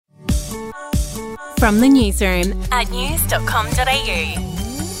From the newsroom at news.com.au.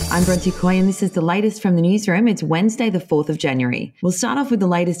 I'm Bronte Coy and this is the latest from the newsroom. It's Wednesday, the 4th of January. We'll start off with the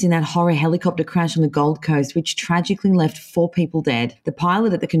latest in that horror helicopter crash on the Gold Coast, which tragically left 4 people dead. The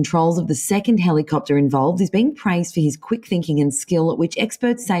pilot at the controls of the second helicopter involved is being praised for his quick thinking and skill, which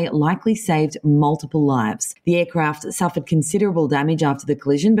experts say likely saved multiple lives. The aircraft suffered considerable damage after the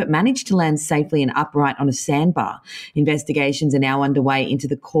collision, but managed to land safely and upright on a sandbar. Investigations are now underway into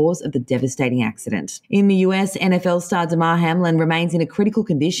the cause of the devastating accident. In the US, NFL star Damar Hamlin remains in a critical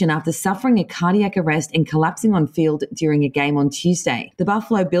condition after suffering a cardiac arrest and collapsing on field during a game on Tuesday. The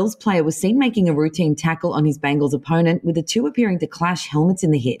Buffalo Bills player was seen making a routine tackle on his Bengals opponent, with the two appearing to clash helmets in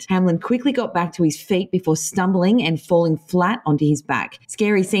the hit. Hamlin quickly got back to his feet before stumbling and falling flat onto his back.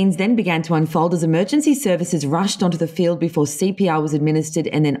 Scary scenes then began to unfold as emergency services rushed onto the field before CPR was administered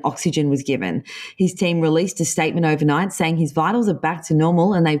and then oxygen was given. His team released a statement overnight saying his vitals are back to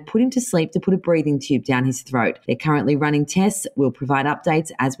normal and they've put him to sleep to put a breathing tube down his throat. They're currently running tests. We'll provide updates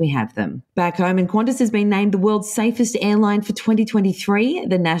as we have them. Back home, and Qantas has been named the world's safest airline for 2023.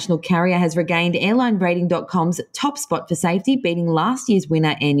 The national carrier has regained AirlineRating.com's top spot for safety, beating last year's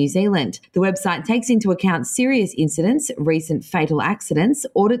winner, Air New Zealand. The website takes into account serious incidents, recent fatal accidents,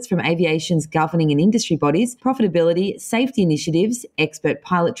 audits from aviation's governing and industry bodies, profitability, safety initiatives, expert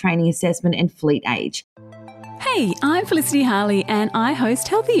pilot training assessment, and fleet age. Hey, I'm Felicity Harley and I host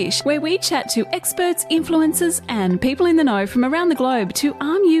Healthyish, where we chat to experts, influencers and people in the know from around the globe to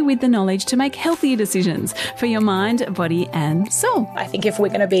arm you with the knowledge to make healthier decisions for your mind, body and soul. I think if we're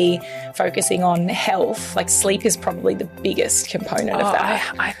going to be focusing on health, like sleep is probably the biggest component of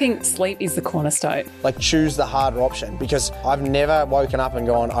that. I think sleep is the cornerstone. Like choose the harder option, because I've never woken up and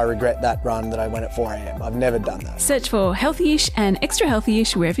gone, I regret that run that I went at 4 a.m. I've never done that. Search for Healthyish and Extra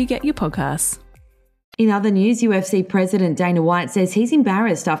Healthyish wherever you get your podcasts. In other news, UFC President Dana White says he's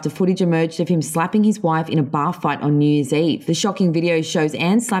embarrassed after footage emerged of him slapping his wife in a bar fight on New Year's Eve. The shocking video shows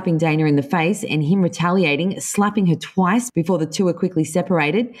Anne slapping Dana in the face and him retaliating, slapping her twice before the two are quickly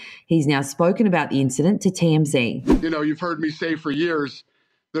separated. He's now spoken about the incident to TMZ. You know, you've heard me say for years,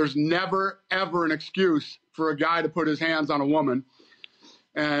 there's never, ever an excuse for a guy to put his hands on a woman.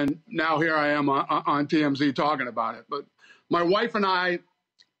 And now here I am on TMZ talking about it. But my wife and I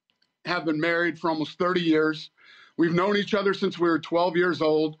have been married for almost 30 years. We've known each other since we were 12 years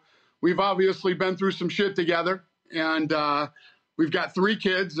old. We've obviously been through some shit together, and we've got 3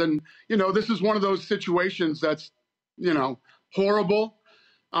 kids. And, you know, this is one of those situations that's, you know, horrible.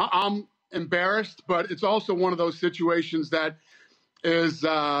 I'm embarrassed, but it's also one of those situations that is,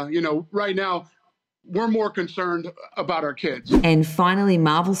 you know, right now, we're more concerned about our kids. And finally,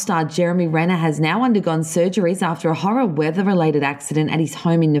 Marvel star Jeremy Renner has now undergone surgeries after a horror weather-related accident at his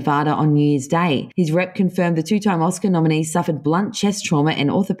home in Nevada on New Year's Day. His rep confirmed the 2-time Oscar nominee suffered blunt chest trauma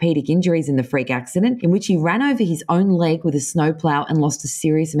and orthopedic injuries in the freak accident, in which he ran over his own leg with a snowplow and lost a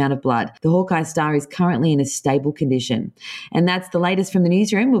serious amount of blood. The Hawkeye star is currently in a stable condition. And that's the latest from the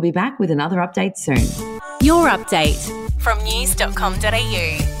newsroom. We'll be back with another update soon. Your update from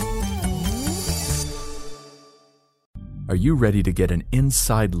news.com.au. Are you ready to get an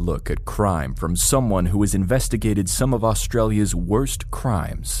inside look at crime from someone who has investigated some of Australia's worst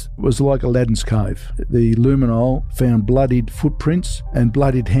crimes? It was like Aladdin's Cave. The luminol found bloodied footprints and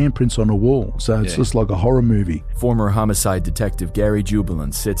bloodied handprints on a wall, so it's just like a horror movie. Former homicide detective Gary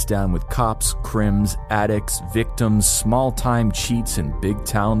Jubilant sits down with cops, crims, addicts, victims, small-time cheats, and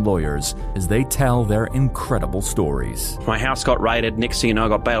big-town lawyers as they tell their incredible stories. My house got raided. Next thing you know, I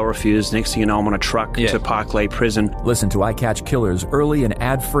got bail refused. Next thing you know, I'm on a truck to Parklea Prison. Listen to I Catch Killers early and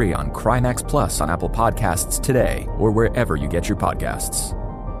ad-free on Crimex Plus on Apple Podcasts today or wherever you get your podcasts.